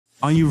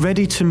Are you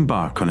ready to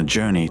embark on a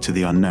journey to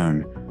the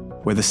unknown,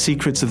 where the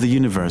secrets of the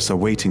universe are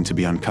waiting to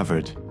be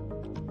uncovered?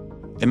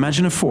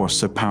 Imagine a force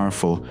so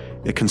powerful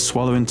it can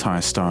swallow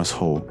entire stars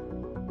whole.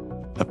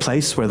 A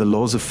place where the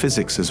laws of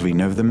physics as we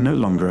know them no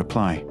longer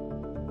apply.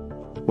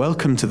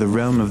 Welcome to the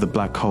realm of the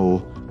black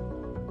hole,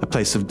 a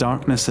place of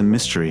darkness and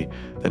mystery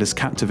that has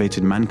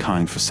captivated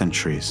mankind for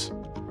centuries.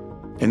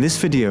 In this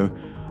video,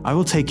 I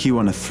will take you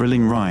on a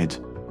thrilling ride,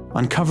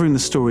 uncovering the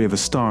story of a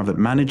star that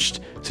managed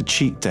to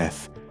cheat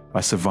death by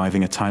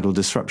surviving a tidal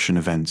disruption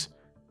event,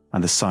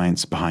 and the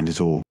science behind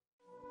it all.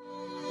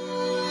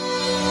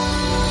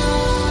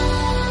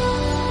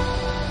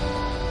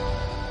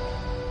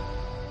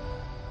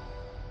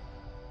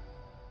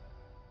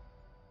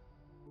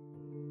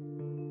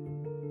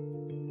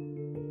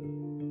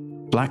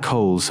 Black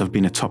holes have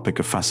been a topic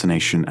of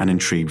fascination and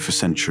intrigue for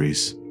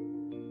centuries.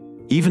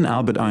 Even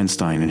Albert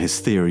Einstein, in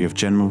his theory of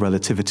general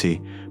relativity,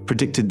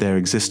 predicted their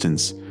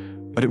existence,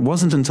 but it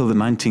wasn't until the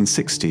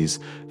 1960s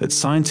that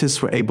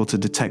scientists were able to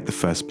detect the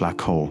first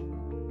black hole.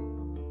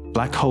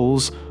 Black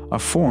holes are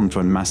formed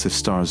when massive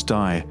stars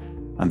die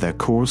and their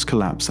cores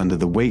collapse under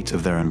the weight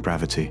of their own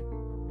gravity.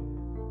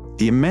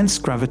 The immense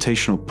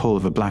gravitational pull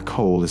of a black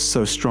hole is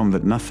so strong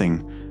that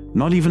nothing,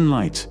 not even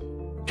light,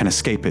 can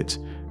escape it,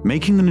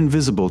 making them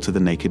invisible to the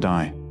naked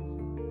eye.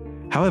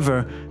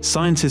 However,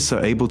 scientists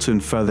are able to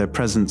infer their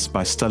presence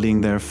by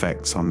studying their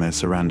effects on their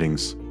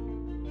surroundings.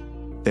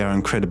 They are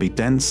incredibly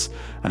dense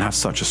and have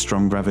such a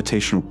strong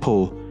gravitational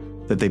pull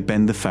that they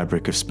bend the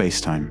fabric of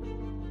space-time.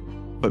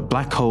 But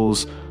black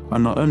holes are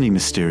not only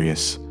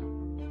mysterious,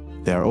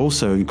 they are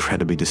also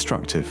incredibly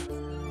destructive.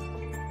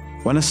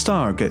 When a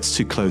star gets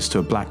too close to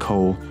a black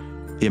hole,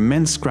 the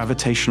immense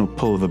gravitational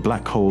pull of a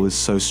black hole is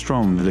so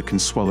strong that it can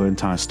swallow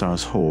entire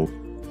stars whole.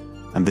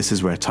 And this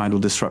is where tidal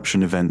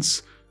disruption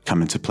events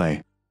come into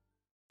play.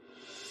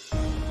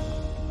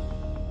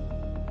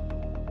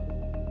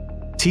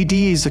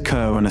 TDEs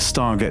occur when a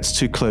star gets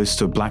too close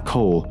to a black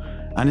hole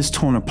and is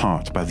torn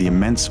apart by the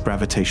immense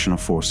gravitational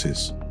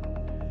forces.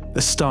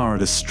 The star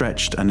is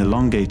stretched and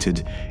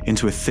elongated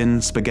into a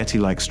thin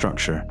spaghetti-like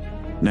structure,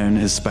 known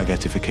as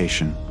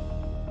spaghettification.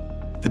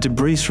 The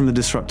debris from the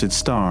disrupted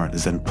star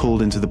is then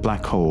pulled into the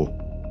black hole,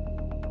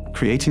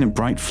 creating a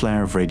bright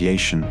flare of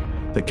radiation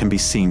that can be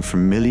seen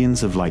from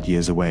millions of light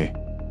years away.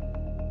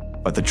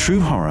 But the true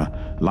horror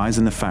lies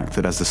in the fact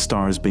that as the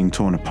star is being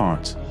torn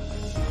apart,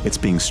 it's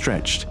being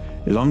stretched,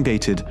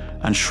 elongated,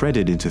 and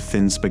shredded into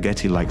thin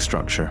spaghetti-like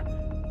structure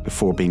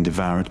before being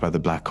devoured by the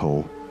black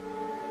hole.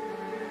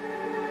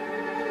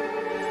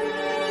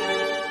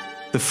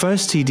 The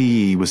first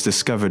TDE was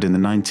discovered in the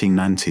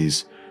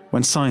 1990s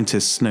when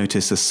scientists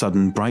noticed a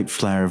sudden bright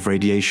flare of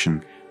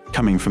radiation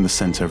coming from the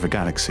center of a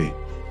galaxy.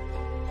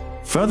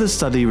 Further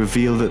study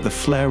revealed that the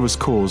flare was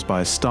caused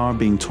by a star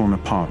being torn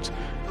apart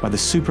by the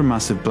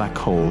supermassive black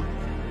hole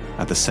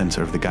at the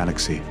center of the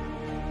galaxy.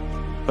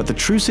 But the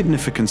true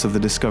significance of the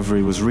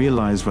discovery was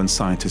realized when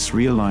scientists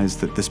realized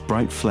that this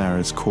bright flare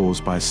is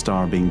caused by a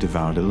star being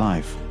devoured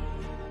alive.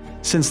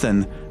 Since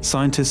then,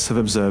 scientists have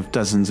observed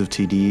dozens of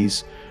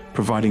TDEs,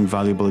 providing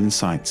valuable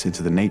insights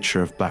into the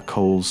nature of black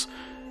holes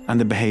and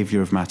the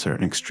behavior of matter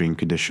in extreme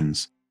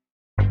conditions.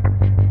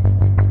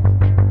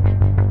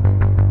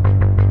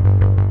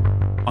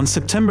 On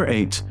September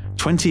 8,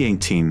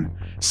 2018,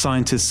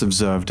 scientists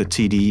observed a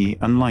TDE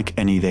unlike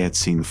any they had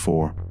seen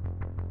before.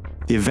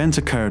 The event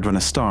occurred when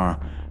a star,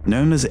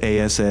 known as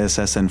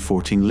ASASSN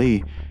 14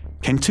 Li,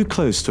 came too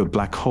close to a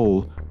black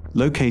hole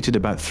located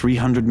about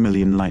 300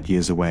 million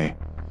light-years away.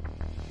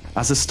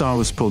 As the star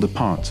was pulled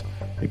apart,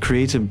 it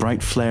created a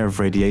bright flare of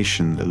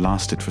radiation that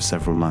lasted for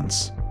several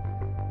months.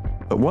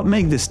 But what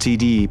made this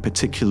TDE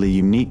particularly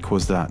unique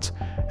was that,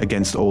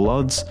 against all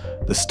odds,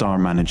 the star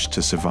managed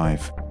to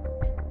survive.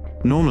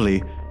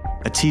 Normally,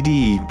 a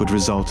TDE would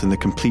result in the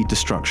complete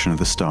destruction of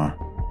the star.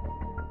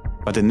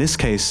 But in this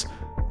case,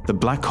 the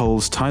black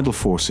hole's tidal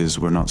forces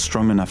were not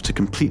strong enough to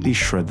completely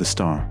shred the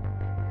star.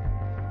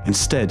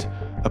 Instead,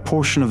 a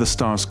portion of the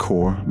star's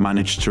core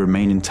managed to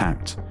remain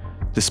intact,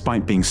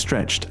 despite being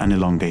stretched and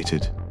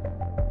elongated.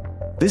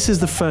 This is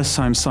the first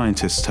time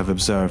scientists have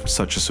observed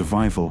such a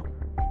survival,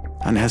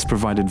 and has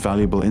provided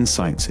valuable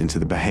insights into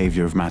the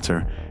behavior of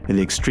matter in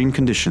the extreme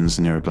conditions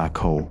near a black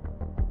hole.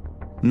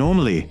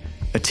 Normally,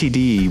 a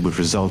TDE would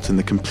result in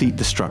the complete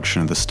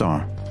destruction of the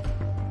star.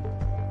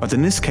 But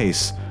in this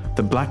case,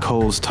 the black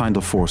hole's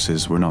tidal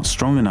forces were not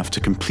strong enough to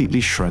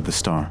completely shred the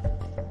star.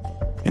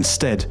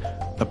 Instead,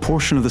 a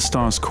portion of the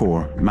star's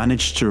core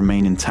managed to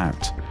remain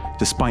intact,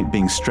 despite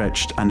being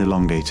stretched and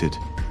elongated.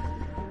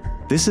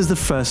 This is the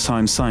first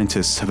time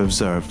scientists have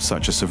observed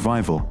such a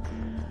survival,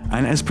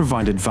 and has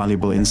provided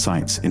valuable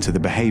insights into the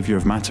behavior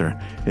of matter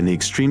in the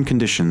extreme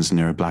conditions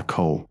near a black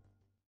hole.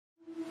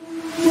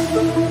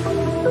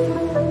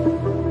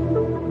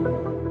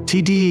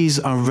 TDEs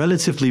are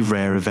relatively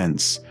rare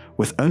events,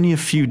 with only a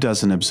few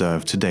dozen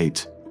observed to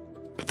date.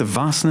 But the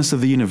vastness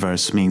of the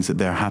universe means that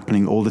they are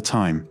happening all the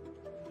time,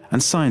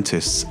 and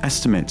scientists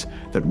estimate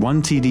that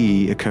one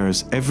TDE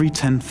occurs every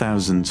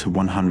 10,000 to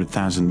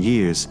 100,000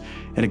 years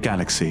in a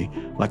galaxy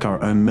like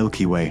our own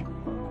Milky Way.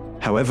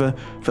 However,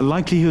 the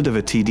likelihood of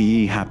a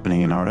TDE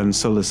happening in our own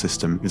solar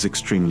system is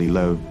extremely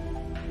low.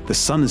 The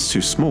Sun is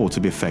too small to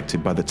be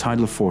affected by the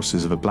tidal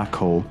forces of a black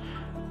hole,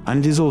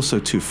 and it is also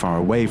too far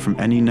away from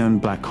any known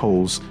black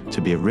holes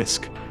to be at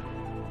risk.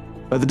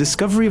 But the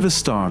discovery of a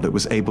star that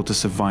was able to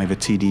survive a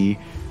TDE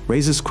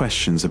raises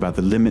questions about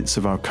the limits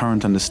of our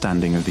current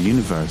understanding of the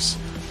universe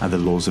and the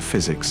laws of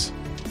physics.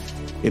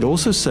 It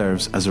also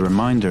serves as a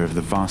reminder of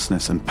the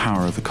vastness and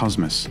power of the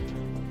cosmos,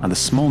 and the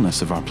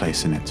smallness of our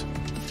place in it.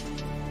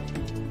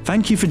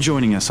 Thank you for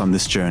joining us on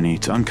this journey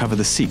to uncover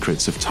the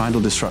secrets of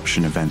tidal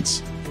disruption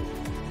events.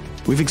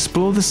 We've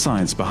explored the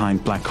science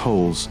behind black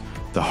holes,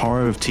 the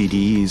horror of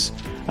TDEs,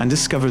 and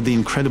discovered the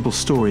incredible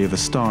story of a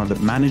star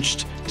that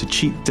managed to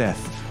cheat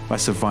death by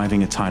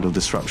surviving a tidal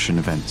disruption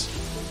event.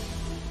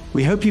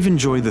 We hope you've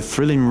enjoyed the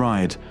thrilling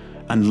ride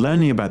and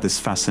learning about this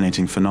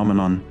fascinating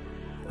phenomenon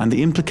and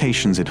the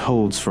implications it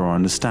holds for our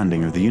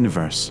understanding of the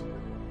universe.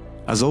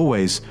 As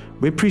always,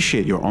 we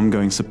appreciate your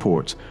ongoing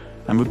support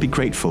and would be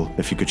grateful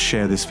if you could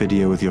share this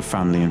video with your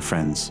family and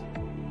friends.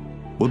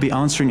 We'll be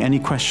answering any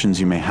questions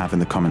you may have in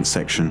the comments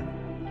section,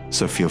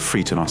 so feel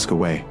free to ask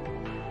away.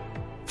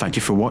 Thank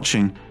you for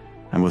watching,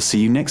 and we'll see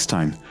you next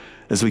time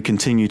as we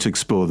continue to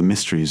explore the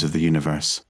mysteries of the universe.